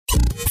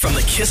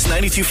the Kiss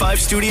 92.5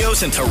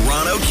 studios in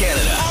Toronto,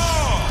 Canada.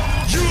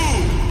 Are you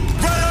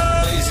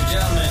ready? Ladies and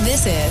gentlemen,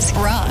 this is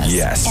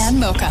Roz and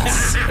Mocha.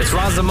 it's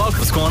Roz and Mocha.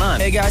 What's going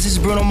on? Hey guys, this is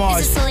Bruno Mars.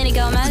 This is Selena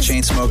Gomez. The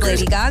Chainsmokers.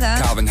 Lady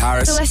Gaga. Calvin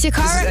Harris. Celestia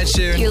Cara. This is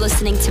Ed Sheeran. You're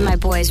listening to my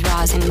boys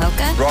Roz and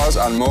Mocha. Roz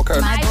and Mocha.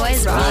 My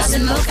boys Roz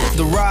and Mocha.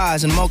 The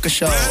Roz and Mocha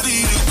Show.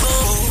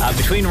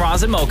 Between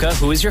Roz and Mocha,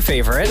 who is your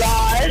favorite?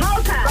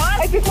 Mocha.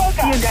 You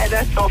guys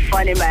are so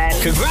funny, man.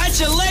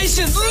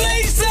 Congratulations,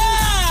 Lisa!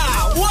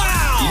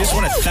 Wow! You just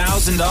won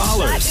 $1,000.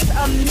 That's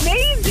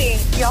amazing.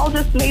 Y'all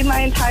just made my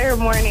entire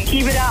morning.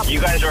 Keep it up.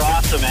 You guys are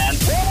awesome, man.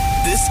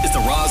 This is the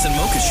Roz and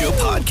Mocha Show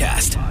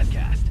podcast.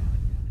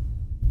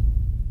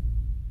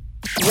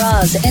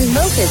 Roz and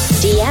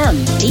Mocha's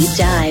DM Deep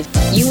Dive.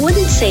 You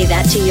wouldn't say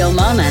that to your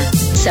mama,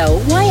 so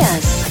why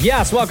us?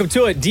 Yes, welcome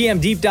to it.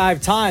 DM Deep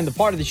Dive time, the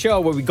part of the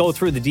show where we go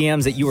through the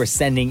DMs that you are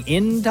sending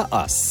in to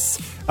us.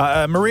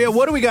 Maria,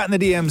 what do we got in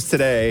the DMs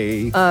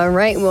today? All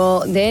right.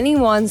 Well, Danny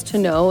wants to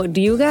know,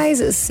 do you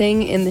guys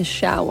sing in the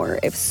shower?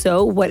 If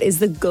so, what is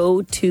the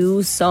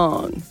go-to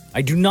song?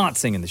 I do not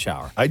sing in the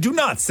shower. I do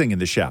not sing in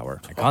the shower.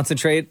 I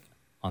concentrate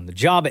on the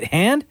job at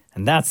hand,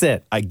 and that's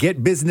it. I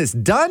get business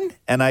done,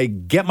 and I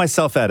get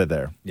myself out of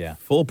there. Yeah.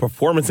 Full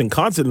performance and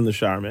concert in the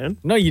shower, man.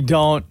 No, you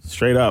don't.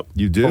 Straight up.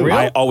 You do? For real?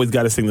 I always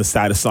got to sing the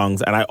saddest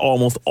songs, and I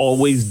almost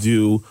always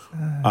do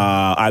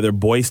either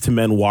Boyz II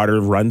Men,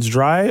 Water Runs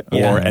Dry,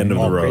 or End of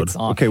the Road.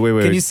 Okay,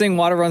 wait. Can you sing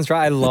Water Runs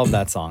Dry? I love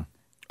that song.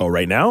 Oh,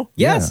 right now?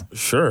 Yes.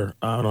 Sure.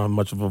 I don't have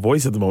much of a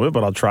voice at the moment,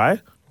 but I'll try.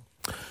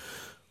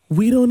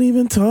 We don't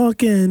even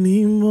talk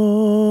anymore.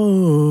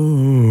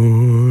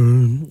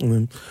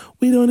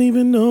 We don't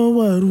even know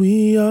what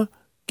we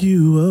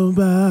argue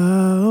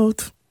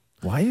about.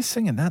 Why are you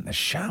singing that in the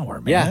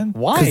shower, man? Yeah.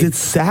 Why? Because it's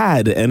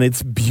sad and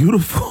it's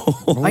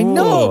beautiful. I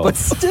know, but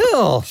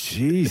still.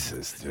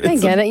 Jesus, dude. I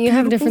get it. You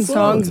have different beautiful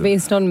songs song.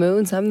 based on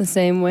moods. I'm the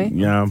same way.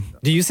 Yeah.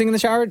 Do you sing in the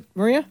shower,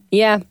 Maria?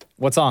 Yeah.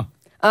 What song?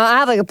 I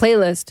have like a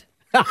playlist.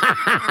 Wait.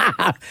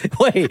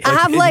 I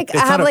have like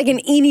an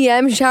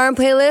EDM shower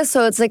playlist,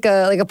 so it's like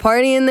a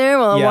party in there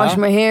while I'm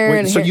washing my hair.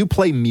 Wait, so you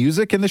play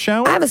music in the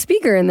shower? I have a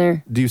speaker in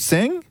there. Do you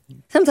sing?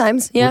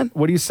 Sometimes, yeah.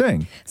 What do you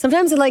sing?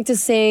 Sometimes I like to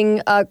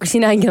sing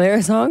Christina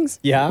Aguilera songs.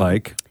 Yeah.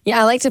 Like?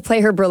 Yeah, I like to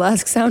play her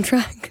burlesque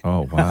soundtrack.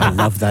 Oh, wow. I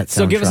love that soundtrack.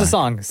 So give us a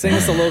song. Sing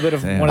us a little bit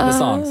of one of the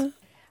songs.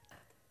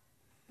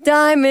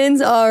 Diamonds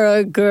are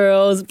a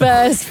girl's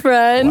best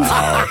friend.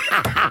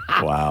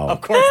 Wow.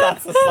 Of course,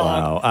 that's the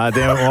song. Wow.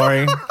 Damn it,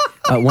 Maury.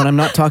 When I'm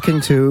not talking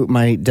to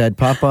my dead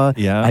papa,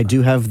 Yeah. I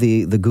do have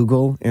the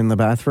Google in the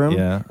bathroom.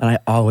 Yeah. And I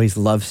always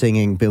love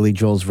singing Billy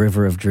Joel's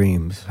River of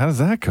Dreams. How does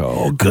that go?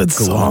 Oh, good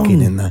Go song.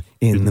 walking in the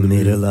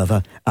middle of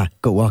a. I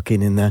go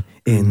walking in the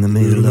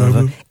middle of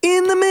a.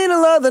 In the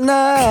middle of the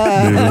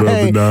night. Middle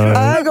of the night.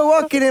 I go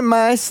walking in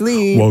my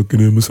sleep. Walking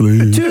in my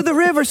sleep. To the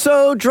river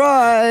so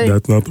dry.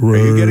 That's not the Are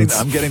you words.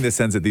 I'm getting the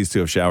sense that these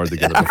two have showered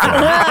together before.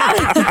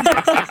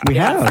 We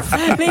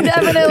have. They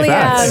definitely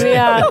have,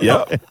 yeah.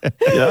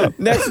 Yep.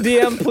 Next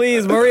DM,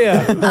 please,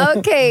 Maria.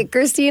 Okay,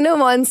 Christina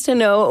wants to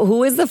know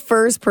who is the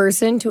first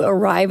person to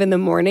arrive in the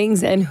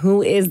mornings and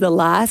who is the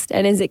last,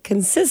 and is it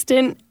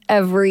consistent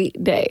every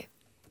day?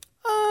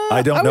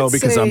 I don't know would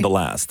because say I'm the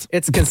last.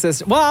 It's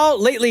consistent. Well,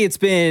 lately it's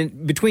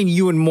been between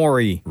you and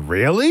Maury.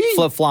 Really?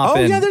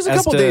 Flip-flopping. Oh, yeah, there's a as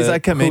couple to days I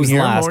come in who's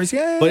here. last. Maury's,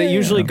 yeah, but it yeah,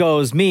 usually yeah.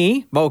 goes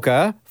me,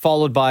 Mocha,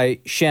 followed by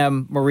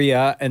Shem,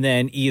 Maria, and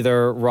then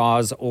either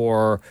Roz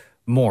or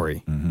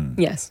Maury.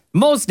 Yes.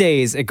 Most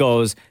days it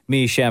goes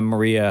me, Shem,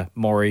 Maria,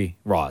 Maury,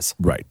 Roz.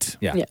 Right.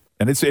 Yeah. Yeah.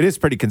 And it is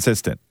pretty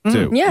consistent,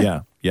 too.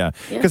 Yeah. Yeah.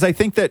 Because I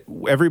think that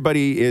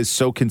everybody is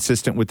so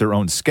consistent with their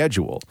own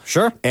schedule.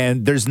 Sure.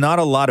 And there's not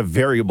a lot of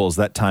variables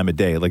that time of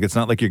day. Like, it's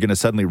not like you're going to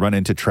suddenly run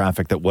into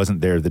traffic that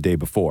wasn't there the day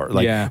before.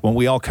 Like, when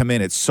we all come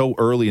in, it's so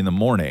early in the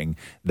morning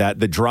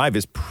that the drive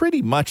is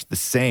pretty much the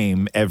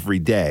same every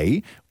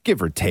day,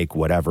 give or take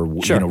whatever,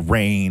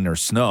 rain or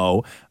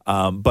snow.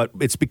 But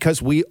it's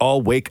because we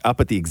all wake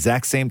up at the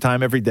exact same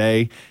time every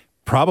day,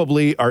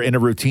 probably are in a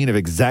routine of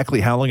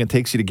exactly how long it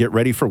takes you to get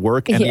ready for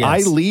work. And Yes. I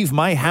leave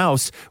my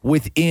house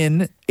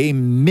within a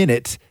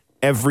minute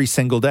every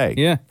single day.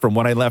 Yeah. From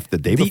when I left the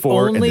day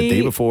before and the only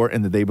day before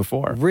and the day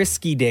before.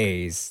 Risky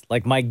days,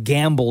 like my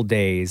gamble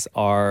days,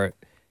 are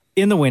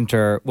in the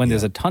winter when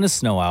there's a ton of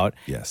snow out.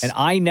 Yes. And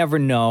I never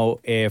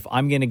know if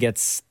I'm going to get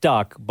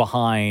stuck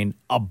behind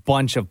a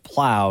bunch of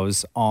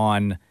plows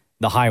on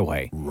the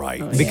highway. Right.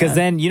 Because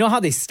then, you know how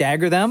they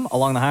stagger them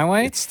along the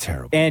highway? It's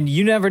terrible. And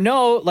you never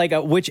know, like,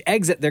 at which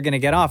exit they're going to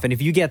get off. And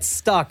if you get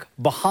stuck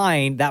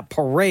behind that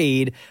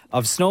parade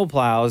of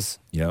snowplows,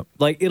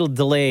 like, it'll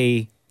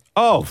delay.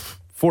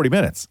 40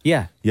 minutes.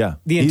 Yeah. Yeah.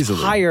 The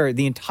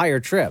easily. entire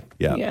trip.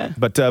 Yeah.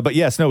 But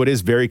yes, no, it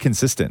is very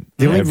consistent.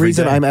 The only every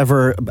reason day. I'm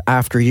ever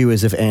after you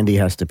is if Andy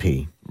has to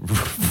pee.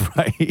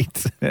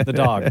 Right. The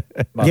dog,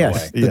 by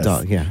Yes, the way. the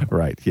dog, yeah.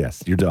 Right.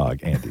 Yes. Your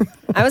dog, Andy.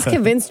 I was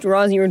convinced,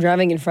 Roz, you were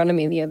driving in front of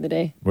me the other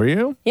day. Were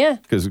you? Yeah.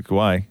 Because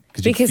why?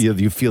 Because-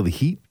 you feel the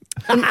heat?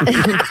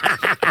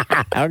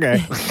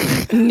 Okay.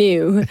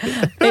 New.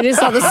 I just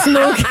saw the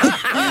smoke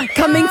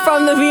coming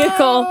from the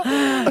vehicle.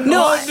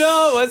 No,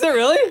 was it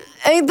really?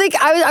 I think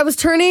I was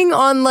turning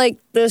on like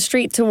the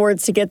street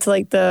towards to get to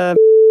like the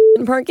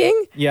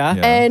parking. Yeah.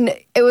 And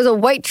it was a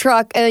white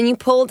truck, and then you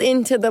pulled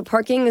into the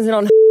parking. Is it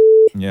on?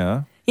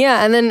 Yeah.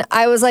 Yeah, and then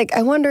I was like,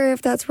 I wonder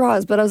if that's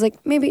Roz, but I was like,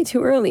 maybe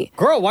too early.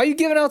 Girl, why are you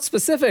giving out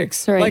specifics?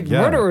 Sorry. Like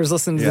murderers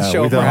listen to the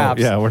show, we don't-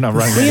 perhaps. Yeah, we're not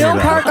running. We don't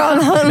park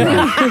on Huntley.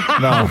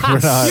 No, we're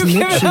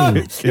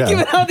not. You're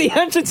giving out the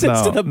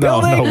entrances to the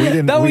building. No, we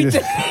didn't. that we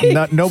did.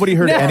 didn't- nobody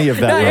heard any of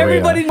that. Now Maria.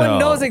 everybody No.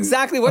 knows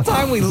exactly what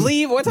time we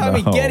leave, what time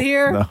we No, get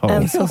here. no.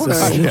 I'm so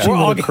sorry. We're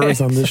all What occurs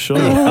on this show?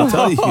 I'll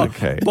tell you.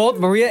 Okay. Both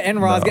Maria and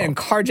Roz getting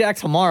carjacked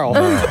tomorrow.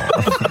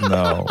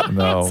 No.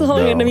 It's all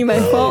going to be my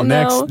fault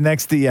now.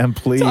 Next DM,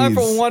 please. Time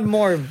for one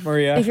more,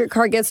 Maria. If your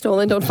car gets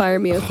stolen, don't fire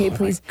me, okay,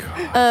 please.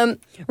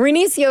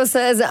 Renicio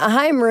says,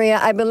 hi, Maria.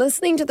 I've been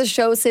listening to the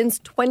show since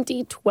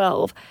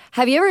 2012.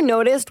 Have you ever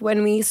noticed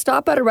when we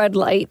stop at a red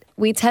light,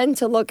 we tend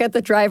to look at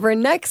the driver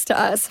next to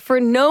us for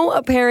no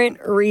apparent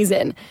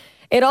reason?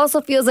 It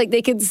also feels like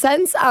they can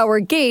sense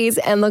our gaze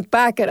and look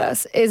back at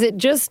us. Is it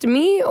just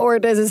me, or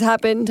does this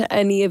happen to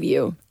any of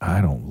you? I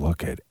don't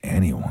look at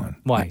anyone.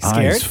 Why? My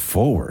Scared? Eyes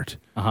forward.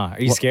 Are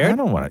you scared? I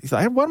don't want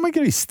to. What am I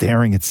going to be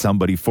staring at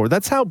somebody for?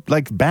 That's how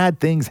bad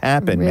things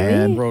happen,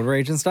 man. Road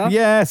rage and stuff?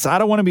 Yes, I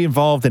don't want to be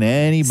involved in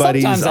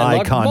anybody's Sometimes I eye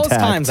look. contact. Most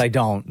times I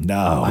don't.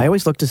 No. I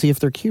always look to see if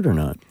they're cute or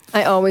not.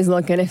 I always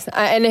look at it.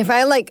 And if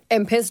I like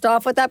am pissed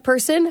off with that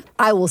person,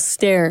 I will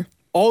stare.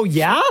 Oh,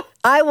 yeah?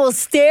 I will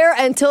stare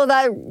until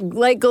that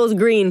light goes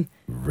green.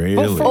 Really?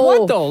 But for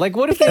what, though? Like,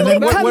 what if They, they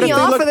like, look back? cut What if me they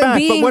off look for them back?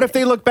 being- But what if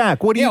they look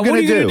back? What are you what going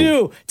are to you going to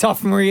do?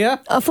 Tough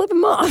Maria? I'll flip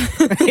them off.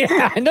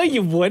 Yeah, I know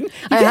you wouldn't.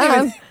 You I can't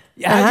have.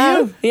 even-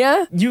 Have you?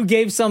 Yeah. You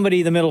gave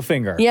somebody the middle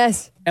finger.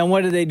 Yes. And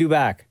what did they do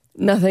back?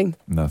 Nothing.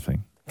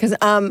 Nothing. Because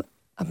I'm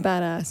a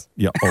badass.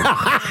 Yeah.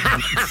 Oh.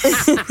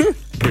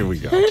 Here we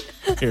go.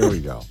 Here we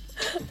go.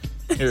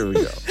 Here we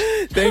go.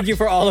 Thank you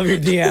for all of your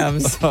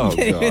DMs. Oh,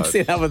 Can't even God.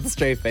 see that with a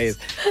straight face.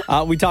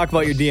 We talk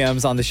about your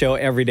DMs on the show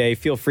every day.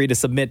 Feel free to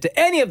submit to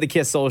any of the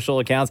KISS social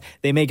accounts.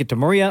 They make it to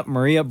Maria.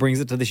 Maria brings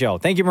it to the show.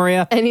 Thank you,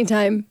 Maria.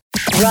 Anytime.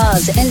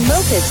 Roz and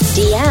Mocha's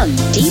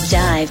DM Deep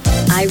Dive.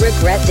 I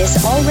regret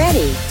this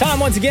already. Time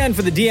once again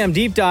for the DM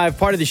Deep Dive,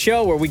 part of the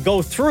show where we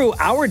go through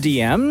our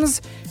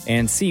DMs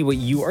and see what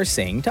you are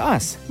saying to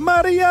us.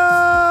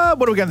 Maria,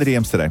 what do we got in the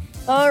DMs today?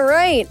 All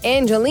right.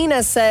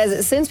 Angelina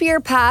says, since we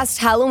are past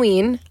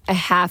Halloween, I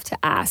have to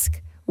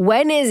ask,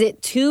 when is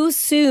it too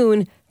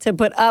soon to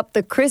put up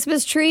the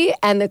Christmas tree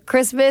and the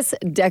Christmas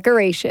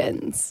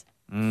decorations?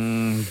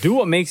 Do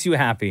what makes you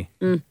happy.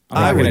 I'm I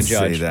not going would to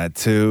judge. say that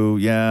too,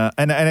 yeah.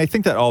 And I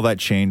think that all that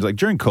changed. Like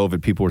during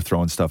COVID, people were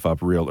throwing stuff up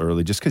real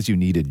early just because you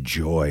needed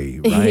joy,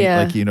 right?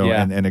 Yeah. Like, you know,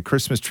 Yeah. and a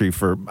Christmas tree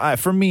for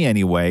me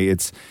anyway,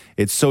 it's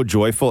so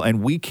joyful.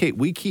 And we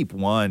keep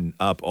one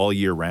up all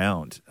year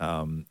round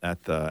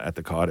at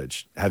the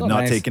cottage. Have Oh,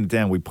 not nice. taken it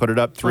down. We put it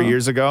up 3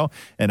 years ago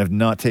and have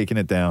not taken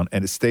it down.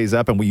 And it stays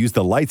up and we use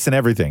the lights and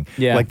everything.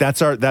 Yeah. Like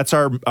that's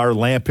our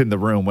lamp in the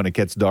room when it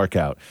gets dark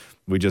out.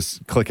 We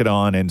just click it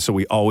on, and so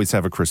we always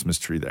have a Christmas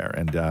tree there,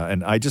 and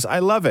I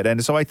love it.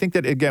 And so I think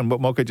that again,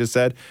 what Mocha just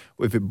said,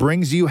 if it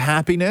brings you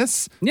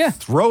happiness,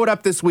 throw it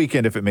up this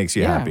weekend if it makes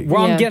you happy.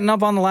 Well, I'm getting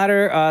up on the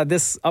ladder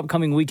this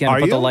upcoming weekend. Are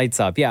Put the you? lights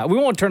up. Yeah, we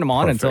won't turn them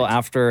on until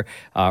after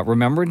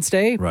Remembrance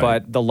Day, Right.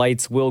 but the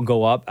lights will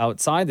go up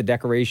outside. The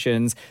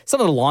decorations,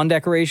 some of the lawn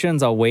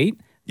decorations, I'll wait.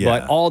 Yeah.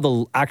 But all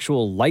the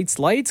actual lights,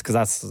 because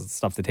that's the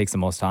stuff that takes the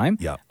most time,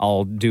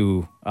 I'll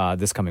do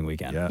this coming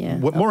weekend. Yeah.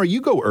 What more?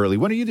 You go early.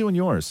 When are you doing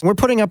yours? We're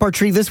putting up our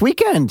tree this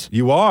weekend.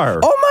 You are.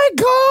 Oh my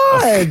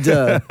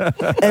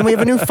God! And we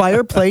have a new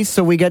fireplace,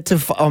 so we get to.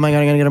 Oh my God,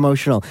 I'm gonna get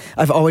emotional.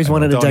 I've always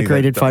wanted a Don't even-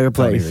 decorated don't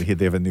fireplace. even.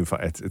 They have a new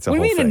fire. It's a What do whole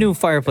you mean thing. a new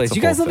fireplace? It's a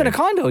You guys whole live in a thing.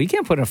 condo. You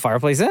can't put a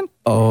fireplace in.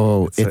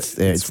 Oh, it's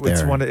there.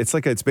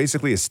 It's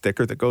basically a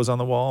sticker that goes on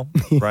the wall,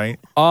 right?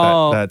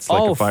 Oh, that's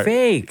like oh, a fire.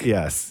 fake.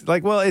 Yes,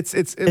 like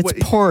it's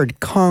poured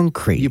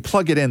concrete. You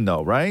plug it in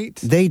though, right?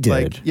 They did.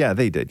 Like, yeah,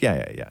 they did.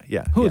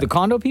 Yeah. Who, the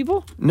condo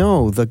people?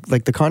 No,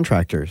 the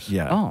contractors.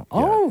 Yeah.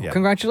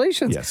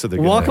 Congratulations. Yeah, so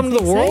they're Welcome to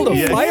the world of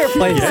Yes.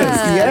 fireplaces.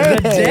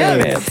 Yes. God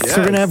damn it. So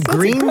we're gonna have That's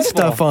green incredible.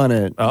 stuff on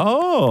it.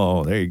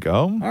 Oh, there you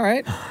go. All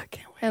right.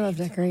 I love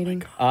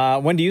decorating.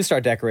 When do you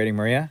start decorating,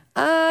 Maria?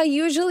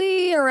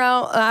 Usually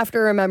around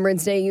after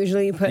Remembrance Day,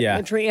 usually you put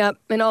the tree up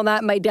and all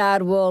that. My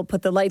dad will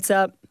put the lights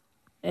up.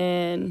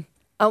 And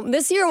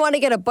this year I want to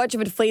get a bunch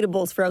of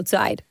inflatables for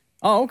outside.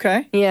 Oh,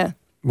 okay. Yeah.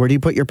 Where do you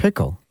put your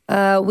pickle?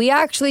 We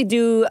actually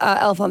do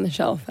Elf on the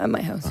Shelf at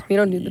my house. We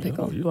don't do the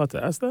pickle. Are you allowed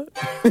to ask that?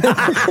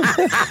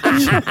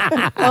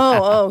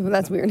 Oh,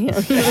 that's weird.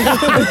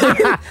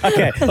 Yeah.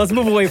 Okay, let's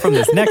move away from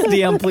this. Next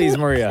DM, please,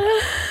 Maria.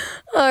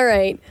 All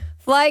right.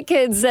 Fly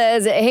Kid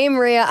says, hey,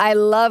 Maria, I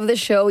love the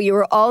show. You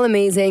are all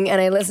amazing.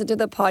 And I listen to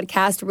the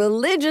podcast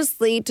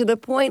religiously to the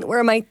point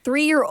where my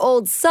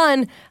 3-year-old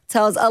son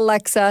tells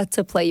Alexa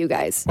to play you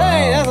guys.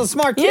 Hey, that's a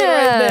smart kid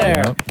right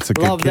there. Yep, it's a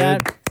good Love kid.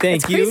 that.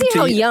 Thank It's you. crazy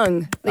how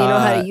young they know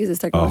how to use this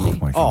technology.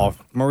 Oh my God.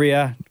 Oh,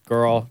 Maria,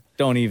 girl,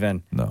 don't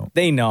even. No.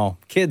 They know.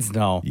 Kids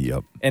know.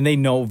 Yep. And they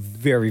know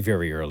very,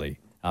 very early.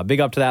 Big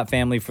up to that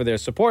family for their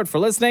support, for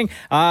listening.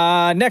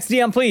 Next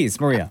DM, please,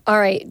 Maria. All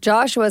right.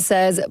 Joshua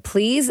says,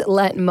 please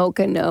let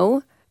Mocha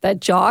know that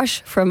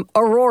Josh from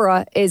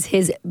Aurora is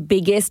his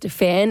biggest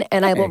fan,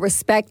 and I will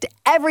respect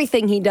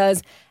everything he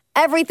does,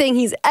 everything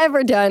he's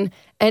ever done,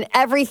 and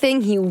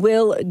everything he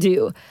will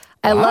do.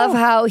 I love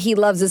how he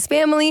loves his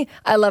family.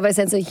 I love his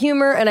sense of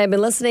humor, and I've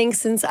been listening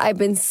since I've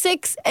been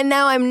 6, and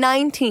now I'm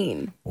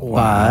 19.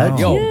 Wow.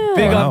 Yo,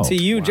 big up to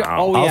you.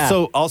 Oh, yeah.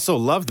 Also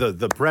love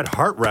the Bret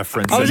Hart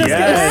reference. I was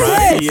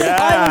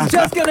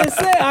just going to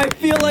say, I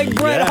feel like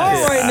Bret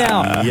Hart right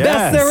now. Yes.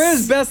 Best there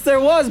is, best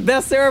there was,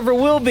 best there ever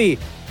will be.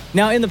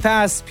 Now, in the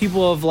past,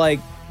 people have like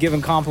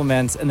given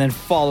compliments and then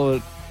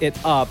followed it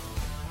up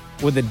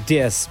with a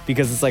diss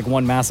because it's like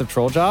one massive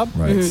troll job.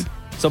 Right.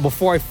 Mm-hmm. So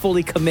before I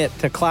fully commit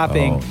to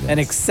clapping and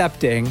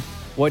accepting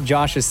what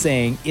Josh is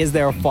saying, is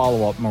there a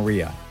follow-up,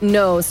 Maria?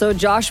 No. So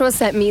Joshua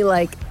sent me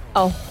like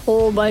a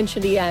whole bunch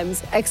of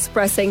DMs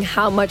expressing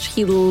how much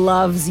he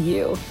loves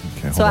you.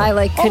 So I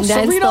like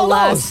condensed the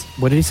last.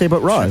 What did he say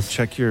about Roz?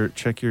 Check your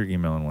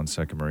email in 1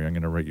 second, Maria. I'm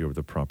going to write you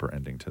the proper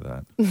ending to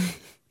that. I'm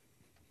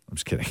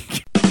just kidding.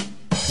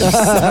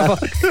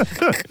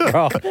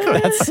 Bro,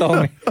 that's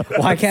so...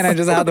 Why can't I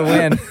just have the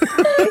win?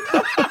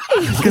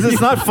 Because it's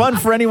not fun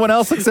for anyone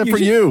else except for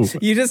you.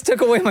 You just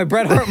took away my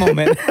Bret Hart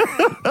moment.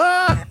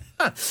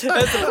 That's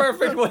the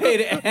perfect way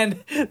to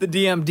end the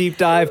DM deep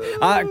dive.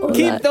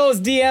 Keep those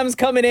DMs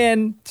coming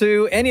in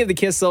to any of the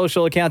KISS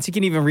social accounts. You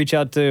can even reach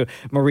out to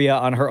Maria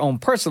on her own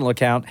personal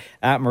account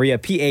at Maria,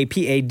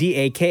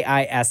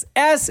 PAPADAKISS,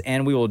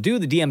 and we will do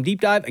the DM deep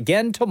dive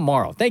again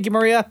tomorrow. Thank you,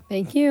 Maria.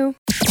 Thank you.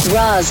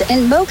 Roz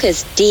and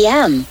Mocha's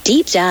DM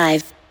Deep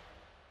Dive.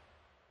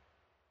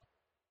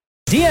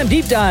 DM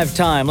deep dive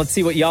time. Let's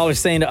see what y'all are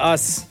saying to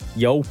us.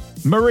 Yo.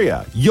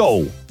 Maria,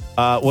 yo.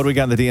 What do we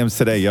got in the DMs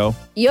today, yo?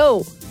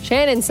 Yo,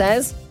 Shannon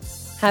says,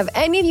 have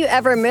any of you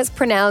ever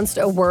mispronounced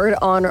a word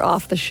on or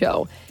off the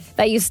show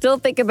that you still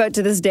think about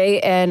to this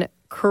day and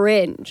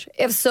cringe?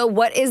 If so,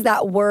 what is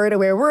that word?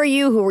 Where were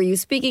you? Who were you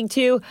speaking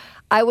to?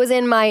 I was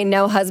in my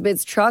now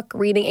husband's truck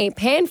reading a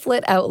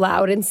pamphlet out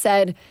loud and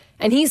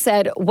he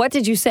said, what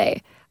did you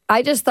say?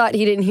 I just thought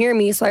he didn't hear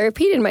me, so I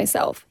repeated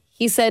myself.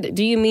 He said,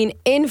 do you mean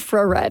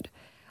infrared?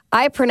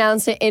 I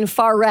pronounced it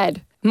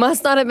infrared.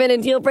 Must not have been a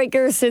deal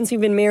breaker since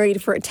we've been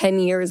married for 10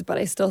 years, but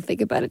I still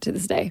think about it to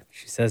this day.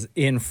 She says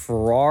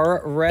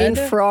infrared?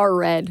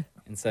 Infrared.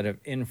 Instead of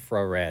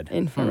infrared.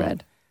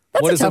 Infrared.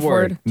 That's what a is tough the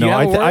word? word. No,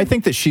 I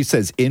think that she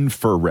says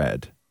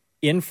infrared.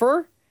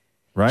 Infer?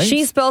 Right?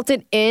 She spelt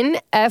it in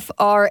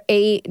FRAWER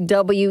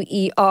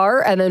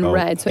and then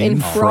red. So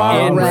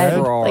infrared. Like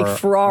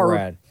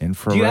infrared.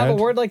 Infrared. Do you have a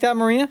word like that,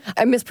 Maria?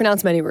 I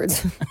mispronounce many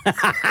words. So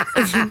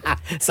it's hard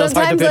to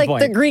Sometimes like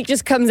pinpoint. the Greek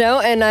just comes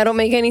out and I don't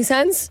make any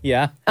sense.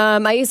 Yeah.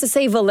 I used to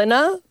say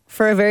Valina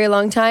for a very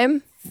long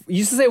time. You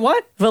used to say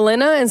what?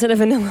 Valina instead of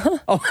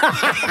vanilla.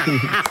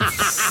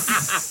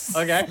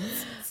 Okay.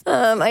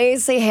 I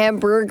used to say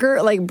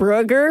hamburger, like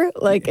burger.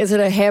 Like, is it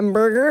a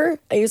hamburger?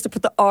 I used to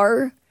put the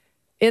R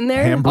in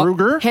there.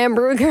 Hamburger?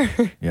 Hamburger.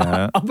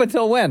 Yeah. Up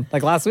until when?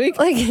 Like last week?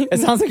 Like, it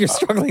sounds like you're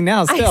struggling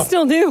now still. I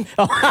still do.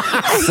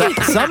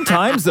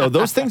 Sometimes, though,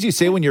 those things you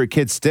say when you're a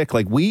kid stick.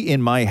 Like, we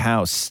in my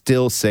house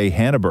still say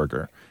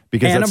Hannah-burger.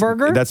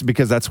 That's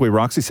because that's the way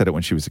Roxy said it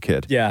when she was a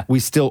kid. Yeah. We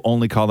still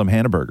only call them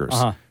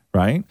Hannah-burgers.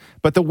 Right?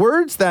 But the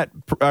words that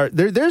are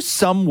there's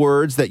some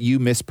words that you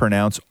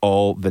mispronounce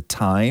all the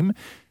time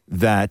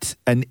that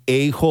an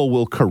a-hole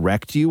will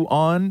correct you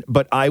on,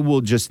 but I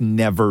will just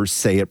never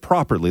say it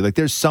properly. Like,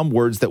 there's some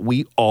words that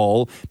we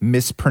all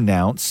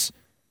mispronounce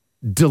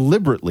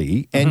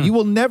deliberately, and you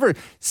will never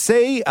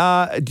say,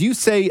 do you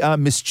say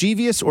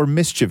mischievous or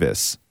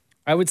mischievous?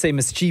 I would say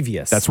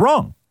mischievous. That's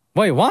wrong.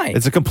 Wait, why?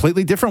 It's a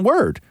completely different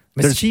word.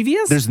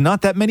 Mischievous? There's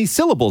not that many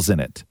syllables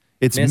in it.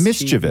 It's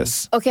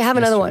mischievous. Okay, have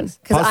another one.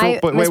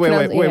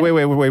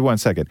 Wait 1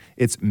 second.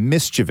 It's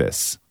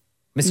mischievous.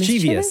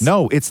 Mischievous?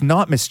 No, it's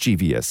not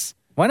mischievous.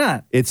 Why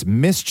not? It's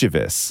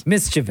mischievous.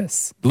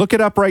 Mischievous. Look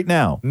it up right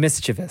now.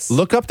 Mischievous.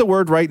 Look up the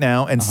word right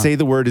now and say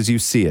the word as you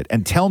see it.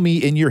 And tell me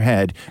in your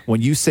head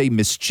when you say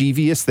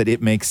mischievous that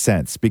it makes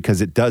sense,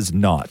 because it does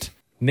not.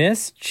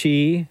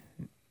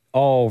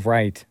 Oh,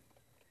 right.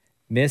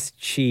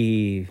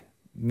 Mischievous.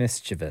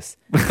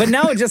 But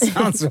now it just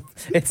sounds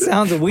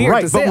weird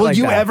right, to say but it will like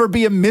you that. ever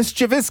be a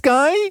mischievous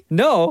guy?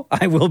 No,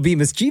 I will be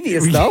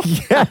mischievous though.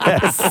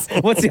 Yes.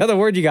 What's the other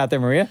word you got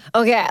there, Maria?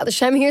 Okay,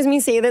 Shem hears me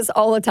say this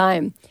all the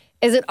time.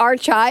 Is it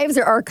archives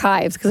or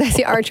archives? Because I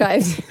say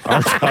archives.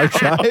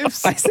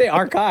 Archives? I say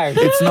archive.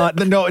 It's not.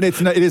 No,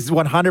 it's not. It is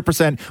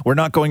 100%. We're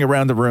not going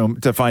around the room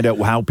to find out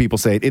how people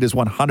say it. It is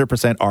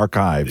 100%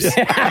 archives.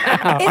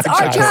 It's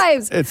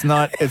archives. It's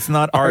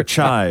not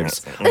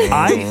archives.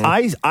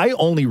 I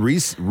only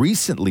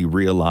recently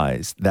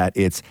realized that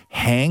it's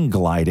hang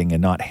gliding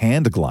and not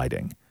hand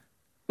gliding.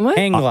 What?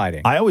 Hang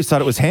gliding. I always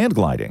thought it was hand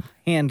gliding.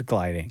 Hand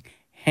gliding.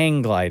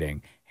 Hang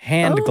gliding.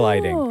 Hand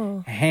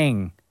gliding.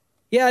 Hang.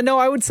 Yeah, no,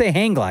 I would say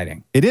hang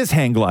gliding. It is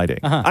hang gliding.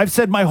 I've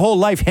said my whole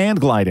life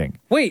hand gliding.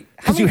 Wait,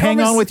 because you hang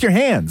on with your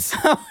hands.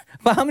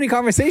 But how many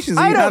conversations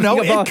are I you don't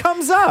know. having It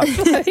comes up.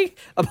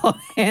 about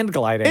hand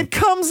gliding? It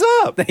comes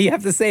up. That you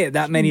have to say it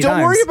that many Don't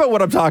times. worry about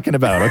what I'm talking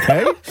about,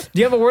 okay? Do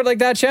you have a word like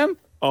that, Shem?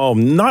 Oh,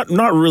 not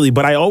really,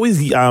 but I always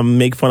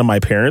make fun of my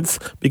parents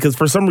because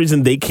for some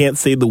reason they can't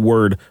say the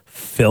word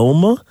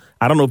film.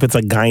 I don't know if it's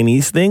a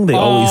Guyanese thing. They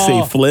always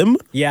say flim.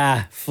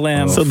 Yeah,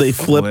 flim. So they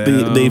flip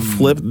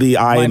the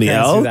I My and the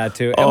parents L. do that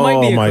too. It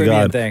might be a my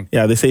Caribbean God. thing.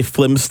 Yeah, they say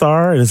flim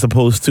star as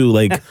opposed to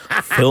like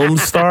film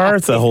star.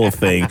 It's a whole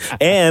thing.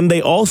 And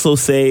they also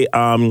say,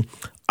 I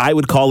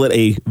would call it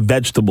a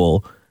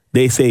vegetable.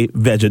 They say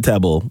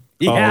vegetable.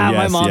 Yeah,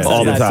 my mom says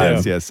all the that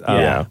time. too. Yes.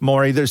 Yeah.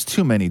 Maury, there's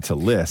too many to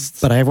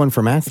list. But I have one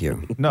for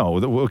Matthew. No.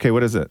 Okay,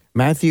 what is it?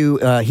 Matthew,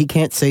 he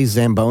can't say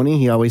Zamboni.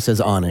 He always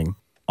says awning.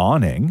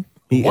 Awning?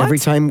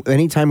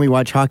 Anytime we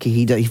watch hockey,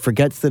 he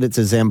forgets that it's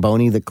a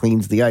Zamboni that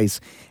cleans the ice,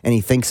 and he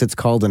thinks it's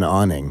called an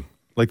awning.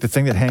 Like the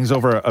thing that hangs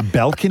over a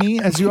balcony,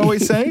 as you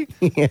always say?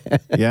 Yeah.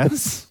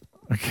 Yes?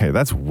 Okay,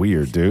 that's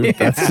weird, dude.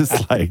 That's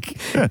just like...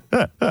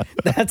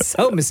 That's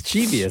so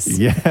mischievous.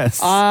 Yes.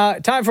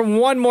 Time for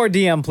one more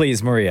DM,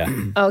 please, Maria.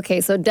 Okay,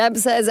 so Deb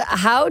says,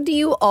 how do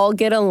you all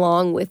get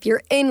along with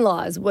your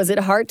in-laws? Was it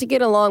hard to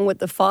get along with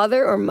the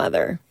father or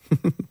mother?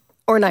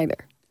 Or neither?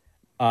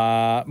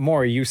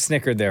 Maury, you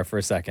snickered there for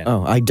a second.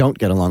 Oh, I don't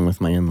get along with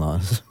my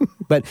in-laws.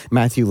 But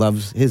Matthew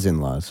loves his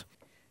in-laws.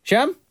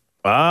 Shem?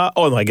 No,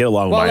 I get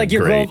along with Well, mine. like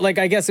your great.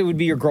 I guess it would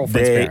be your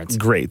girlfriend's parents.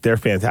 Great. They're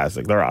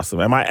fantastic. They're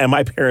awesome. And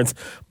my parents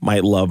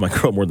might love my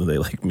girl more than they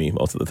like me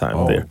most of the time.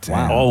 Oh, They're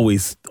damn.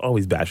 always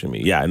bashing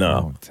me. Yeah,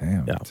 no. Oh,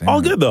 damn. Yeah. Damn.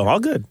 All good though. All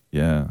good.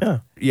 Yeah.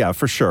 Yeah,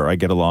 for sure. I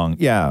get along.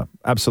 Yeah,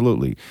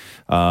 absolutely.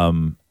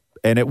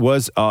 And it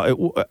was,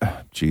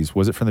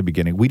 was it from the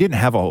beginning? We didn't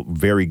have a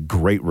very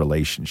great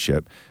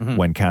relationship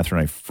when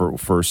Catherine and I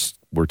first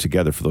were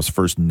together for those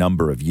first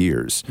number of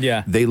years.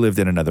 Yeah. They lived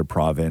in another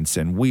province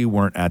and we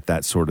weren't at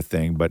that sort of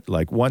thing. But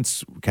like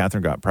once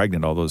Catherine got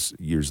pregnant all those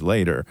years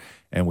later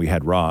and we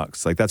had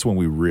Rox, like that's when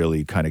we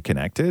really kind of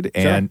connected.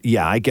 And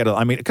yeah, I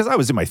mean, because I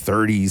was in my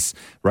 30s,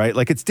 right?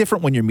 Like it's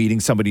different when you're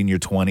meeting somebody in your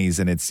 20s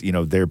and it's,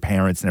 their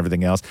parents and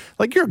everything else.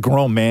 Like you're a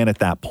grown man at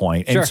that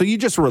point. And so you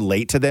just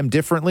relate to them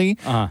differently.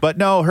 But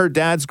no, her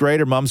dad's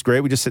great, her mom's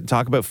great. We just sit and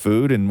talk about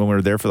food. And when we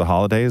were there for the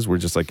holidays, we're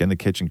just like in the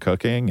kitchen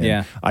cooking.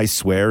 And I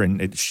swear,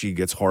 and she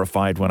gets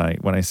horrified when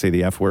I say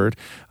the F word.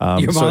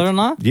 Your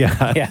mother-in-law?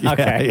 Yeah. Yeah,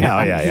 okay.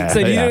 Yeah. So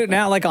you do it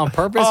now like on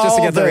purpose just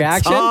to get the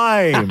reaction?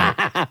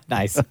 Time.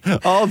 Nice.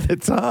 All the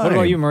time. What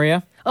about you,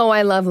 Maria? Oh,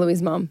 I love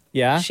Louie's mom.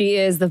 Yeah? She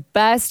is the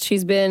best.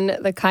 She's been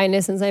the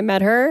kindest since I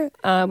met her.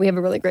 We have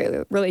a really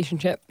great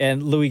relationship.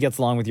 And Louie gets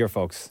along with your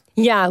folks?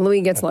 Yeah,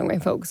 Louie gets along with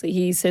my folks.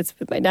 He sits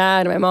with my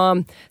dad and my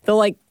mom. They'll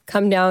like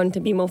come down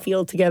to BMO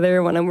Field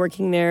together when I'm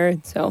working there.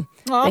 So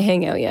they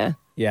hang out, yeah.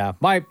 Yeah,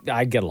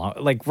 I get along,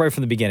 like right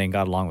from the beginning,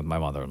 got along with my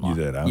mother-in-law. You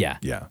did, huh? Yeah.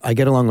 Yeah. I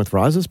get along with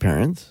Roz's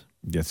parents.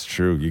 It's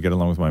true. You get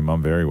along with my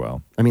mom very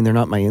well. I mean, they're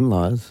not my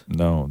in-laws.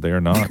 No, they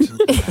are not.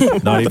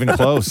 Not even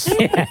close.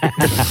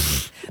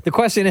 The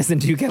question isn't,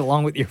 do you get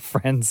along with your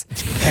friends'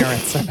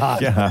 parents or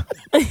not? Yeah.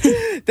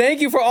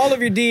 Thank you for all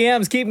of your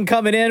DMs. Keep them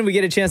coming in. We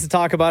get a chance to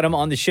talk about them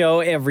on the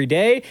show every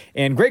day.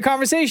 And great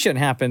conversation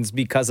happens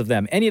because of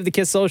them. Any of the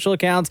Kiss social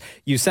accounts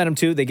you send them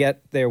to, they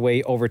get their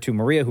way over to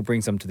Maria, who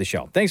brings them to the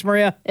show. Thanks,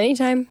 Maria.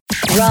 Anytime.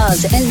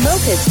 Roz and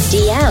Mocha's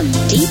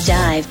DM Deep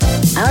Dive.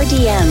 Our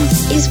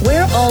DM is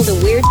where all the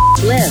weird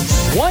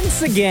lives.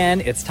 Once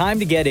again, it's time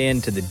to get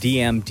into the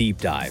DM Deep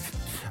Dive.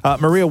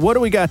 Maria, what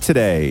do we got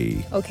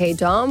today? Okay,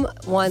 Dom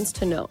wants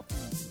to know,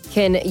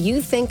 can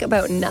you think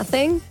about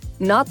nothing?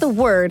 Not the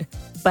word,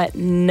 but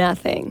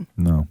nothing.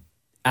 No.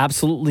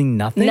 Absolutely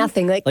nothing?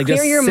 Nothing. Like clear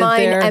just your sit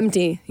mind there?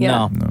 empty.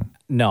 Yeah.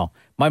 No.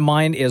 My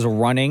mind is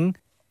running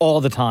all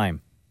the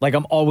time. Like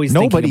I'm always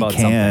thinking about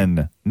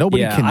something.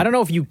 Nobody can. I don't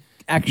know if you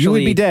actually... You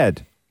would be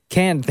dead.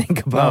 Can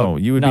think about No,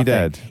 you would nothing. be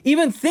dead.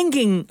 Even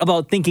thinking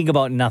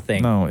about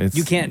nothing. No,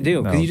 you can't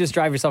do because you just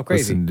drive yourself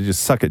crazy. Listen,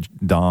 just suck it,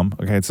 Dom.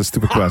 Okay, it's a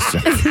stupid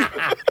question. I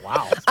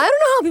don't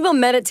know how people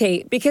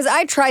meditate because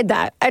I tried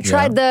that. I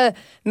tried the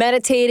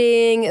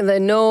meditating, the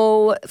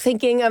no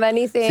thinking of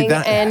anything,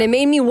 and it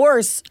made me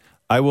worse.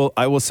 I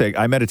will say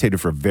I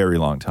meditated for a very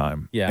long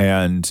time.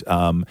 Yeah. And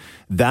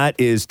that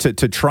is to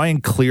try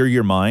and clear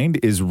your mind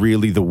is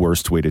really the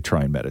worst way to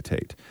try and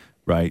meditate.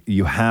 Right?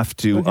 You have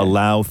to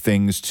allow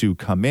things to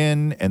come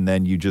in and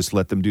then you just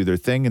let them do their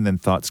thing and then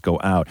thoughts go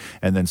out.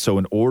 And then so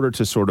in order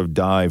to sort of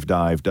dive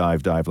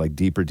like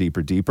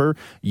deeper,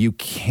 you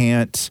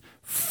can't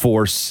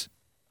force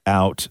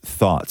out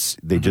thoughts.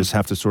 They just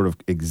have to sort of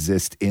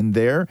exist in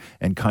there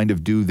and kind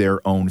of do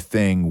their own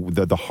thing.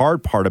 The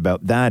hard part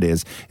about that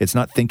is it's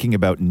not thinking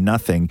about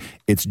nothing.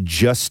 It's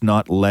just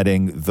not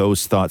letting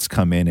those thoughts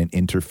come in and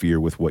interfere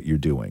with what you're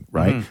doing,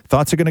 right?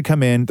 Thoughts are going to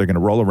come in, they're going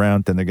to roll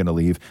around, then they're going to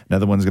leave.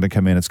 Another one's going to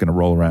come in, it's going to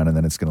roll around, and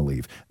then it's going to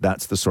leave.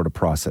 That's the sort of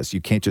process. You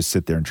can't just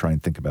sit there and try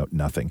and think about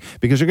nothing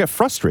because you get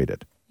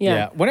frustrated.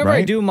 Yeah. Whenever I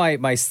Right? do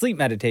my sleep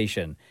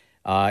meditation,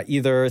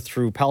 either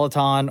through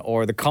Peloton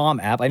or the Calm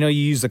app. I know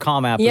you use the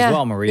Calm app Yeah, as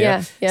well,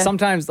 Maria. yeah.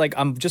 Sometimes like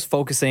I'm just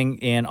focusing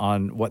in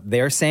on what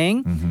they're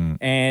saying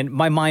and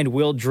my mind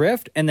will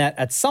drift. And that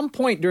at some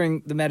point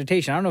during the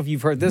meditation, I don't know if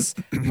you've heard this,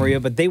 Maria,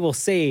 but they will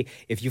say,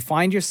 if you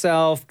find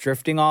yourself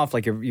drifting off,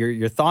 like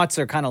your thoughts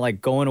are kind of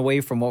like going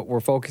away from what we're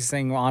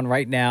focusing on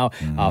right now,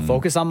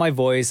 focus on my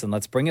voice and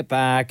let's bring it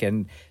back.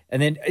 And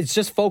then it's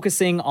just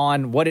focusing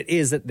on what it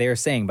is that they're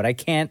saying. But I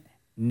can't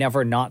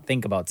never not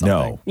think about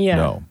something.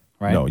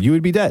 Right? No, you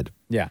would be dead.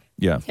 Yeah.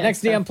 Yeah.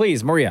 Next DM,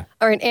 please, Maria.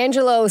 All right,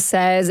 Angelo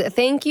says,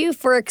 thank you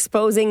for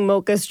exposing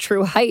Mocha's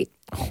true height.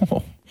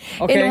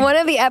 Okay. In one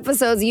of the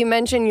episodes, you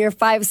mentioned you're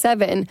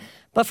 5'7",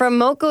 but from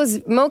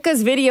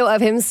Mocha's video of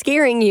him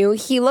scaring you,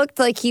 he looked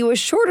like he was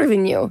shorter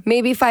than you,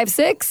 maybe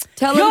 5'6".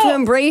 Tell him to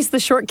embrace the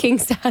short king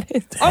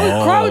status. I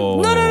was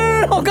crouching.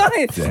 No,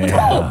 guys.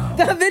 No,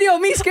 that video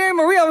of me scaring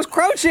Maria, I was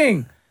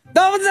crouching.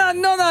 That was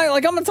not,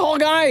 like I'm a tall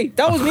guy.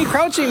 That was me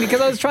crouching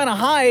because I was trying to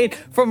hide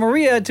from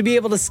Maria to be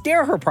able to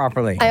scare her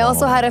properly. I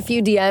also had a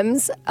few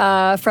DMs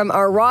from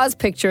our Roz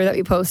picture that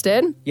we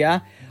posted.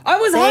 Yeah. I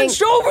was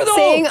hunched over though.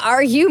 Saying,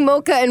 are you,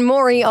 Mocha, and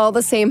Maury all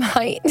the same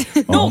height?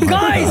 No,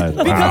 guys,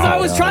 because I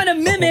was trying to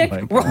mimic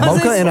Roz's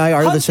Mocha and I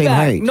are the same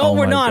hunchback. height. No,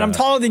 we're not. I'm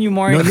taller than you,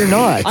 Maury. No, you're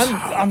not.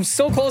 I'm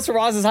so close to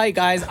Roz's height,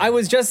 guys. I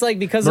was just like,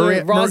 because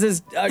of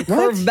Roz's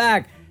curved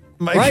back.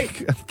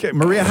 Right? Okay,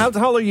 Maria, how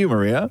tall are you,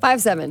 Maria?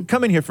 5'7".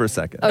 Come in here for a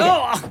second. Okay.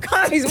 Oh,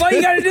 guys, why you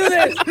gotta do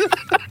this?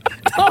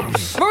 No,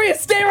 Maria,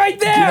 stay right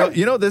there.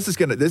 You know this is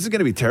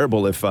gonna be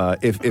terrible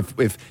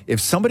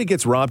if somebody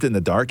gets robbed in the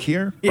dark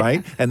here,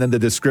 right? And then the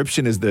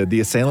description is the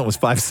assailant was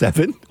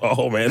 5'7".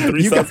 Oh man,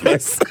 3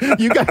 suspects.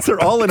 You guys are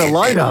all in a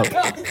lineup.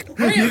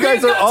 You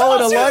guys are all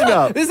in a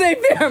lineup. This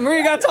ain't fair.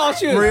 Maria got tall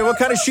shoes. Maria, what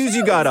kind of shoes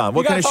you got on?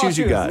 What kind of shoes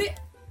you got?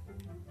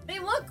 They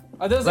look.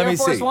 Are those Let Air me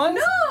Force see. Ones?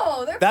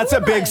 No, they're That's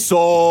a Pumas. big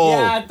sole.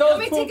 Yeah, those Let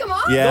me take them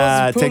off.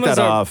 Yeah, Those take that Pumas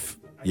are- off.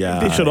 Yeah,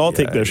 They should all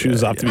take their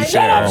shoes off to be Shut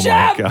fair. up, Oh my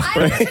Shep! god.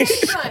 I didn't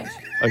say much.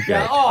 Okay.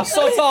 Yeah, oh,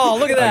 so tall.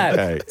 Look at that.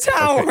 Okay.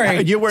 Towering.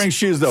 Okay. You're wearing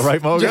shoes though,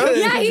 right, Mocha?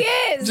 Yeah, he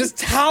is. Just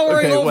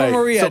towering over wait.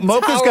 Maria. So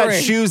Mocha's got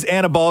Towering. shoes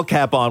and a ball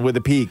cap on with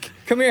a peak.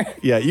 Come here.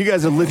 Yeah, you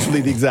guys are literally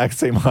the exact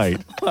same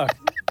height. Look.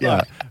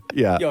 Yeah.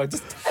 Yeah. Yo,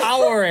 just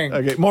towering.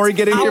 Okay, Maury,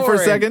 get in here for a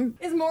Towering. second.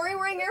 Is Maury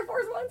wearing Air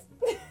Force Ones?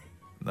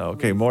 No,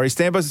 okay, Maury,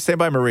 stand by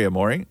Maria,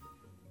 Maury.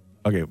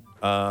 Okay.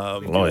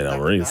 Oh yeah,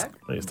 Maria's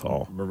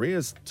tall.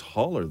 Maria's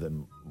taller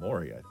than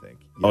Maury, I think.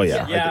 Oh,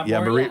 yeah.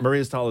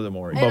 Maria's taller than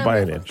Maury. But by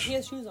an inch. He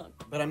has shoes on.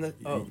 But I'm the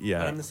Yeah.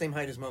 but I'm the same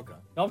height as Mocha.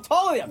 No, I'm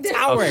taller than you. I'm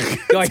towering.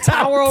 Yo, I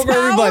tower over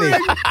everybody.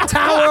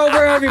 Tower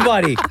over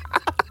everybody.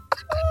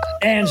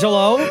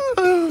 Angelo.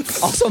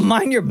 Also,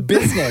 mind your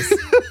business. Hey,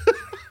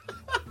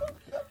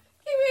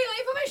 wait, let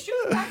me put my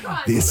shoes back on.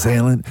 The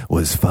assailant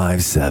was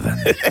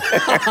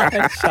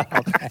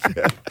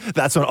 5'7".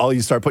 That's when all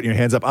you start putting your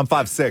hands up. I'm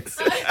 5'6".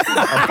 I'm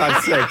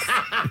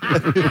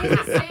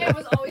 5'6". I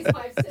was always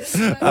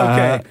 5'6".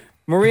 Okay.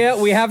 Maria,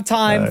 we have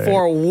time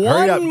for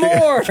Hurry up. one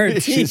more.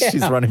 She's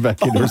DM. running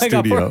back into her my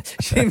God, studio.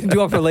 she didn't even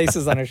do up her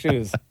laces on her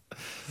shoes.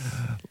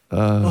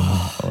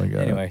 Oh my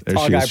god. Anyway, There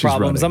tall she guy is. She's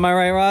problems. running. Am I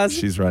right, Roz?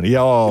 She's running.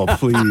 Yeah, oh,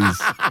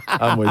 please.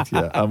 I'm with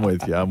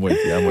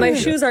you. My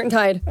shoes aren't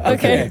tied.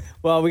 Okay.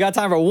 Well, we got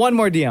time for one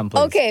more DM,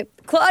 please. Okay.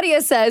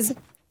 Claudia says,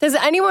 does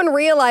anyone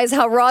realize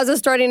how Roz is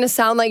starting to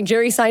sound like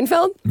Jerry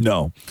Seinfeld?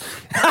 No.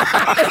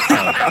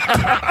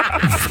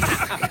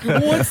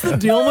 What's the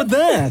deal with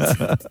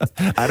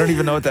that? I don't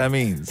even know what that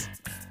means.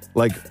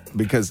 Like,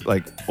 because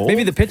like old,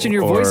 Maybe the pitch in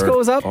your voice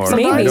goes up or,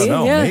 sometimes? I don't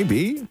know. Yeah.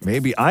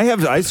 Maybe.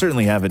 I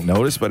certainly haven't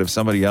noticed, but if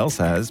somebody else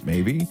has,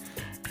 maybe.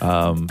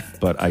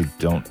 But I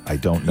don't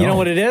know. You know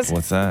what it is?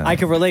 What's that? I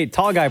can relate.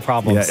 Tall guy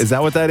problems. Yeah, is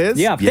that what that is?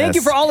 Yeah. Thank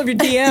you for all of your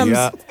DMs.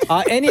 Yeah.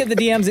 Any of the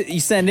DMs that you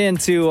send in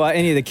to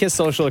any of the Kiss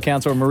social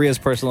accounts or Maria's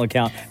personal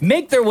account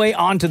make their way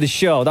onto the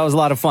show. That was a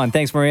lot of fun.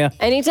 Thanks, Maria.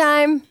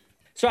 Anytime.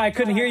 Sorry, I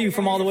couldn't hear you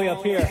from all the way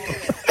up here.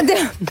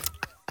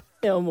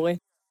 Oh, boy.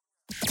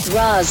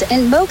 Roz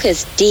and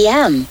Mocha's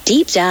DM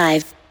Deep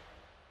Dive.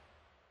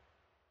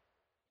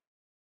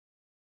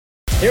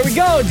 Here we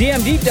go.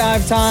 DM Deep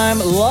Dive time.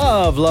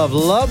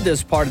 Love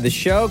this part of the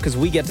show because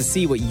we get to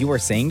see what you are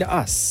saying to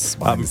us.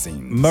 Behind the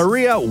scenes.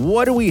 Maria,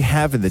 what do we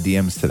have in the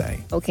DMs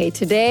today? Okay,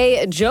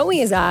 today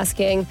Joey is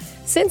asking,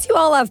 since you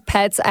all have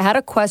pets, I had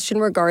a question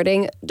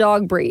regarding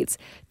dog breeds.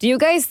 Do you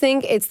guys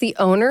think it's the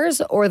owners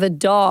or the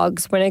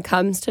dogs when it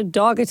comes to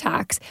dog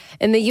attacks?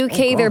 In the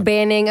UK, they're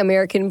banning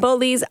American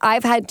bullies.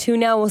 I've had 2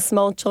 now with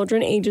small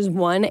children, ages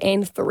 1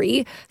 and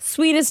 3.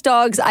 Sweetest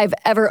dogs I've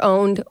ever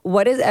owned.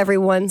 What is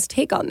everyone's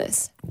take on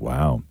this?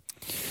 Wow.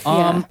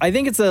 Yeah. I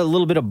think it's a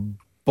little bit of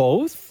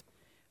both.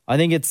 I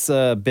think it's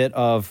a bit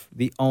of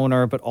the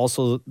owner, but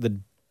also the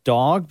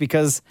dog,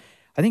 because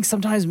I think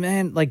sometimes,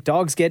 man, like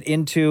dogs get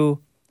into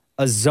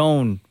a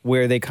zone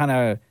where they kind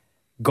of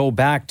go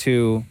back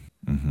to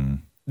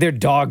their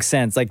dog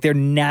sense, like their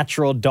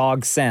natural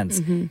dog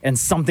sense, and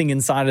something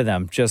inside of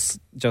them just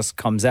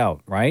comes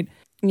out, right?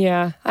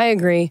 Yeah, I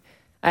agree.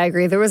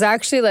 There was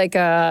actually like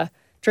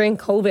during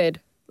COVID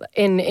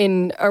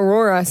in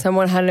Aurora,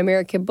 someone had an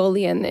American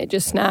bully and it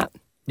just snapped.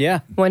 Yeah.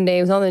 One day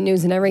it was on the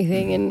news and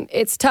everything, and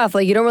it's tough.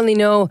 Like, you don't really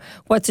know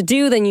what to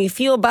do. Then you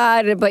feel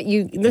bad, but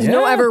there's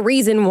no ever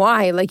reason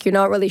why. Like, you're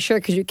not really sure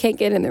because you can't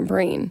get in their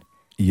brain.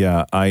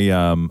 Yeah,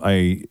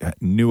 I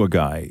knew a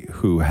guy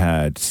who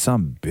had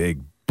some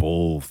big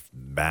bull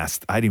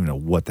mast. I didn't even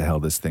know what the hell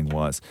this thing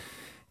was.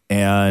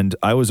 And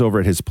I was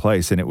over at his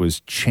place, and it was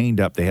chained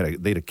up. They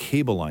had a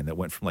cable line that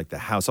went from like the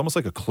house, almost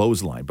like a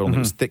clothesline, but only it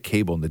was thick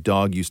cable, and the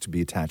dog used to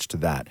be attached to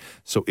that,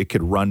 so it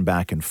could run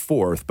back and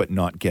forth but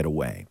not get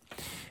away.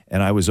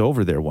 And I was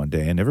over there one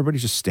day, and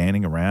everybody's just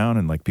standing around,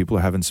 and like people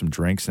are having some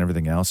drinks and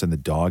everything else, and the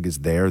dog is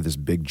there, this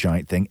big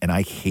giant thing, and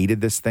I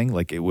hated this thing.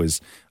 Like, it was,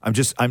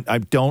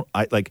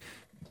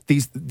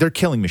 they're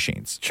killing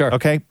machines. Sure.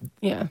 Okay?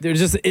 Yeah. They're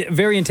just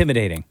very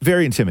intimidating.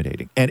 Very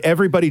intimidating. And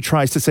everybody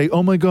tries to say,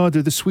 oh my God,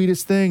 they're the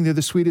sweetest thing. They're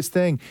the sweetest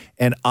thing.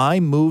 And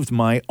I moved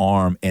my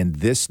arm, and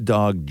this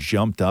dog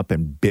jumped up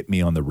and bit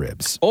me on the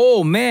ribs.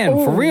 Oh, man.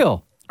 For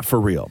real?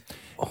 For real.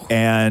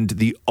 And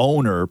the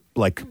owner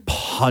like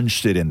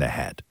punched it in the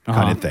head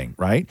kind of thing,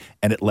 right?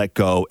 And it let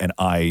go, and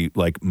I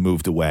like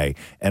moved away.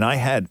 And I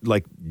had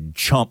like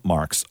chomp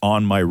marks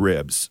on my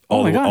ribs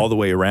all the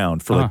way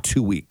around for like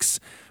 2 weeks.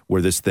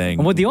 Where this thing,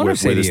 and what the owner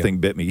where this thing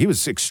bit me. He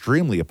was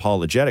extremely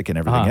apologetic and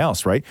everything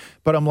else, right?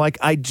 But I'm like,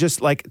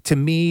 to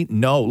me,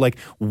 no. Like,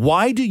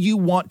 why do you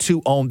want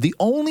to own? The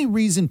only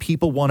reason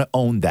people want to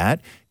own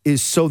that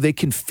is so they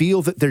can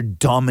feel that they're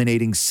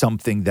dominating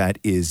something that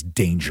is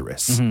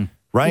dangerous.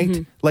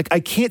 Right? Like, I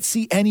can't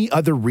see any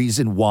other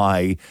reason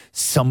why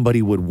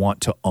somebody would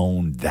want to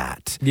own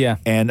that. Yeah.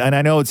 And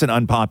I know it's an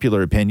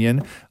unpopular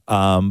opinion,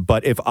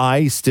 but if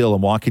I still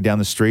am walking down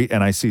the street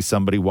and I see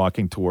somebody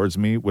walking towards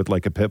me with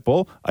like a pit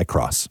bull, I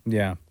cross.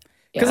 Yeah.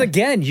 Because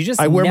again, you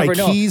just I wear never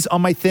my keys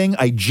on my thing.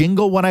 I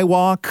jingle when I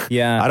walk.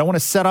 Yeah. I don't want to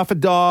set off a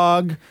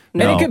dog.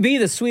 And it could be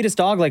the sweetest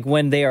dog, like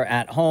when they are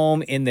at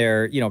home in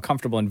their,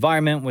 comfortable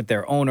environment with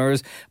their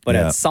owners. But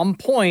at some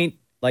point,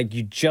 like,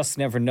 you just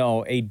never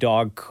know, a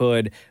dog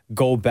could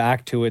go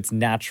back to its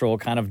natural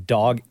kind of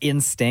dog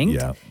instinct,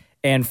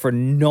 and for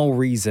no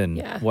reason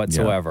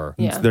whatsoever.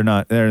 Yeah. They're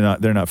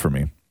not for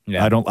me.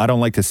 Yeah. I don't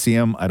like to see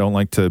them. I don't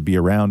like to be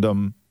around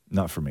them.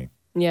 Not for me.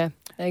 Yeah,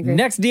 I agree.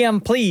 Next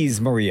DM,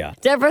 please, Maria.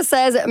 Deborah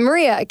says,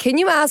 Maria, can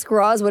you ask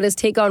Roz what his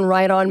take on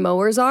ride-on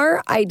mowers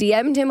are? I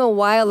DM'd him a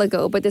while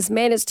ago, but this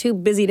man is too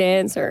busy to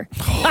answer.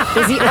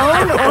 Does he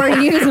own or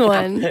use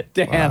one?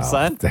 Damn,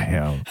 son.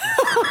 Damn.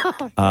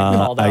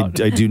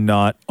 I do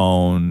not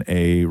own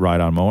a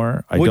ride-on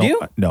mower. Would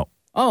you? No.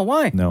 Oh,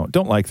 why? No,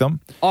 don't like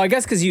them. Oh, I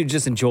guess because you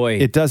just enjoy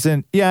it.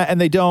 Doesn't, yeah, and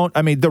they don't.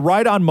 I mean, the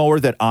ride-on mower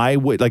that I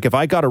would, like if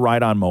I got a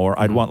ride-on mower,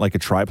 I'd want like a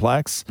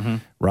triplex,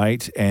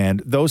 right?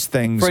 And those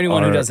things For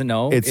anyone who doesn't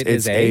know, it's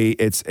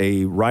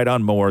a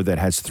ride-on mower that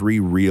has 3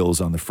 reels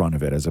on the front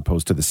of it as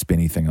opposed to the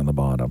spinny thing on the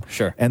bottom.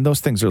 Sure. And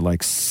those things are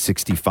like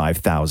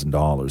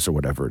 $65,000 or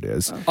whatever it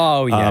is.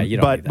 Oh, yeah, you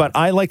don't need that. But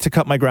I like to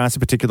cut my grass a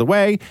particular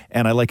way,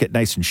 and I like it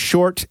nice and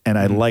short, and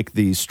I like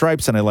the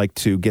stripes, and I like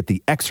to get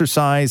the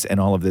exercise and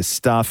all of this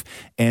stuff.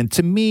 And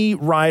to me,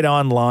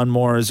 ride-on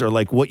lawnmowers are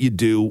like what you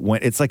do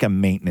when it's like a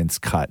maintenance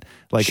cut.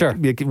 Like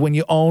when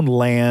you own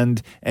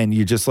land and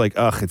you're just like,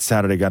 ugh, it's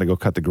Saturday, got to go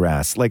cut the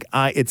grass. Like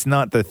it's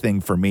not the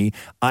thing for me.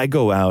 I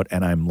go out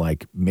and I'm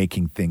like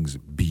making things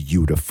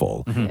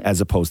beautiful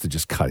as opposed to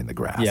just cutting the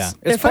grass. Yeah,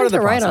 it's part of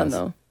the ride-on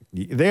though.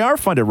 They are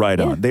fun to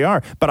ride on. They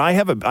are. But I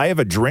have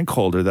a drink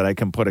holder that I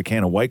can put a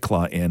can of White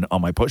Claw in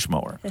on my push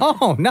mower.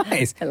 Oh,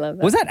 nice. I love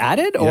that. Was that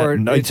added? Or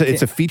no, it's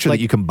a feature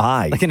that you can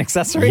buy. Like an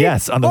accessory?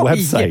 Yes, on the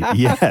website.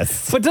 Yeah.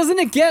 Yes. But doesn't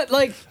it get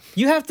like,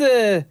 you have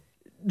to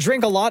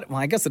drink a lot? Well,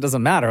 I guess it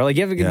doesn't matter. Like,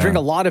 you have to drink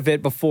a lot of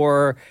it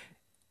before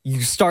you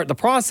start the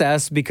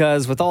process,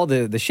 because with all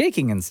the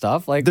shaking and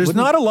stuff, like there's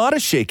not a lot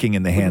of shaking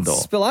in the handle.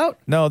 Spill out?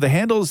 No, the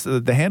handle's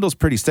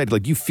pretty steady.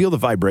 Like you feel the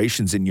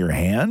vibrations in your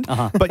hand.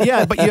 But you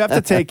have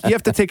to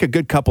take a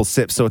good couple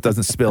sips so it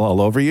doesn't spill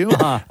all over you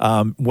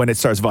when it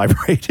starts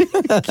vibrating.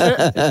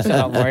 Shut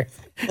up, Maury.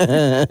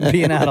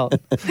 Be an adult.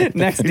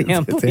 Next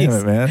DM, please.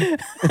 Damn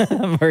it,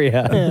 man.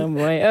 Maria. Oh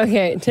boy.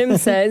 Okay. Tim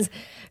says,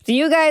 do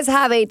you guys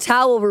have a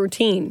towel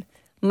routine?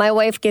 My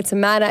wife gets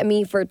mad at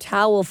me for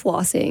towel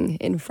flossing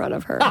in front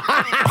of her.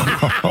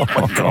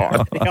 Oh,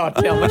 God.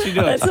 Tell what you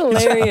doing. That's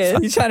hilarious.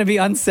 You trying to be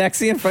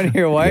unsexy in front of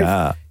your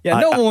wife? Yeah.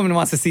 No woman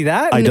wants to see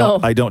that. I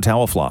don't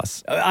towel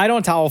floss. I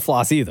don't towel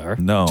floss either.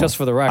 No. Just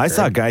for the record. I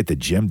saw a guy at the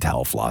gym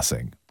towel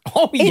flossing.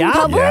 Oh, yeah? In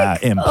public? Yeah,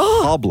 in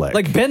public.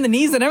 Like bend the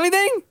knees and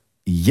everything?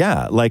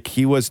 Yeah, like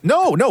he was.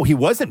 No, he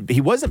wasn't. He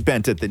wasn't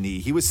bent at the knee.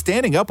 He was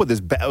standing up with his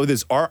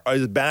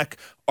back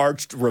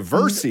arched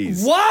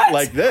reverses. What?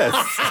 Like this?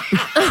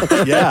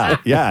 yeah.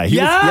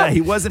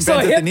 He wasn't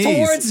bent at the knees.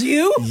 Towards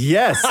you?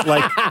 Yes,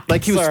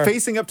 like he was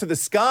facing up to the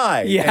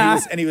sky. Yeah,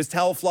 and he was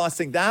towel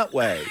flossing that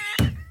way.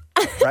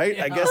 Right?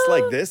 I guess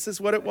like this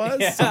is what it was.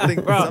 Yeah,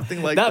 something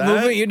like that. That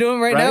movement you're doing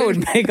right now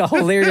would make a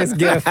hilarious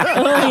gif.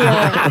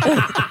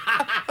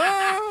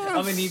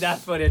 I'm gonna need that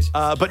footage.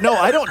 But no,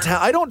 I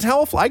don't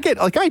towel floss.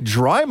 I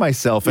dry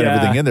myself and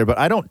everything in there, but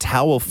I don't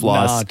towel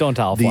floss. No, don't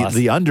towel floss.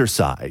 The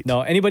underside. No,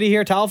 anybody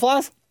here towel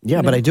floss?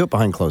 Yeah, but I do it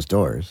behind closed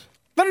doors.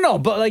 No,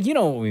 but like, you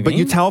know what we mean. But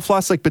you towel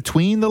floss like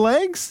between the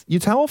legs? You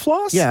towel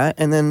floss? Yeah,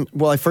 and then,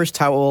 I first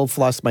towel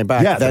floss my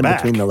back, then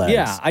between the legs.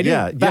 Yeah, I do.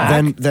 Yeah,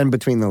 Then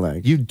between the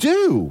legs. You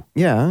do?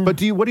 Yeah.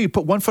 But what do you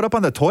put one foot up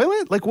on the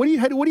toilet? Like, what do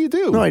you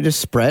do? No, I just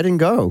spread and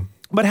go.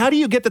 But how do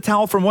you get the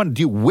towel from one?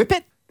 Do you whip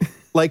it?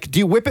 Like, do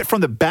you whip it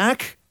from the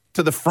back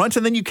to the front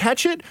and then you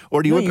catch it?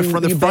 Or do you whip it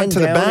from the front to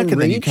the back and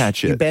then you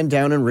catch it? You bend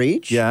down and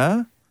reach.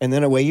 Yeah. And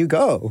then away you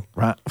go.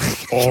 Right.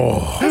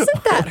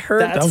 Doesn't that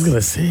hurt? I was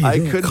gonna say. I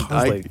couldn't.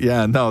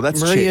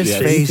 That's Maria's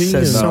chafe. face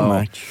says so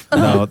much.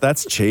 No,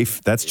 that's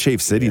chafe. That's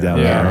Chafe City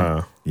down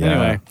there. Yeah.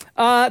 Anyway,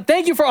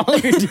 thank you for all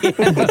your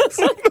DMs.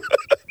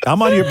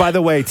 By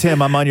the way,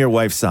 Tim, I'm on your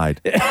wife's side.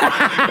 We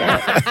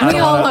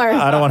all are.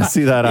 I don't want to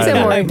see that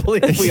either. I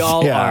believe we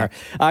all are.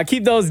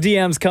 Keep those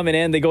DMs coming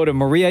in. They go to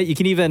Maria. You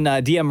can even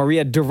DM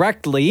Maria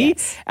directly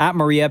at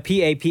Maria,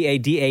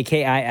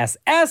 PAPADAKISS.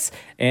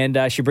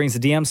 And she brings the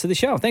DMs to the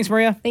show. Thanks,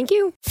 Maria. Thank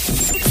you.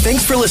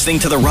 Thanks for listening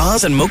to the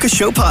Roz and Mocha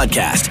Show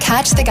podcast.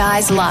 Catch the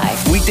guys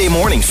live Weekday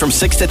mornings from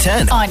 6 to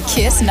 10 on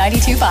Kiss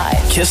 92.5.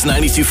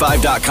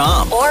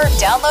 KISS925.com. Or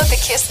download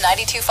the Kiss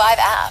 92.5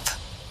 app.